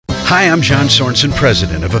Hi, I'm John Sorensen,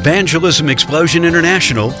 president of Evangelism Explosion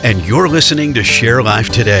International, and you're listening to Share Life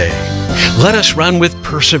Today. Let us run with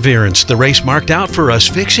perseverance the race marked out for us,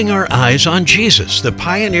 fixing our eyes on Jesus, the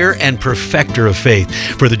pioneer and perfecter of faith.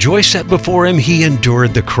 For the joy set before him, he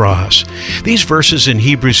endured the cross. These verses in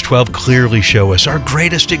Hebrews 12 clearly show us our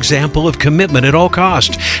greatest example of commitment at all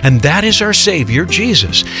cost, and that is our Savior,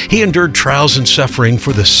 Jesus. He endured trials and suffering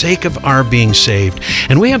for the sake of our being saved,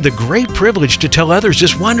 and we have the great privilege to tell others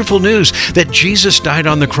this wonderful news that Jesus died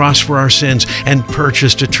on the cross for our sins and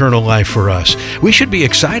purchased eternal life for us. We should be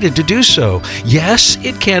excited to do so. Yes,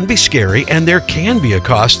 it can be scary, and there can be a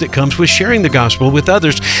cost that comes with sharing the gospel with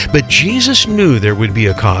others, but Jesus knew there would be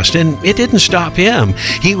a cost, and it didn't stop him.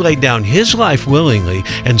 He laid down his life willingly,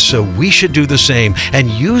 and so we should do the same and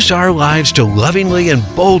use our lives to lovingly and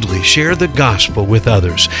boldly share the gospel with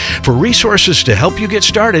others. For resources to help you get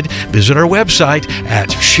started, visit our website at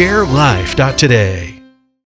sharelife.today.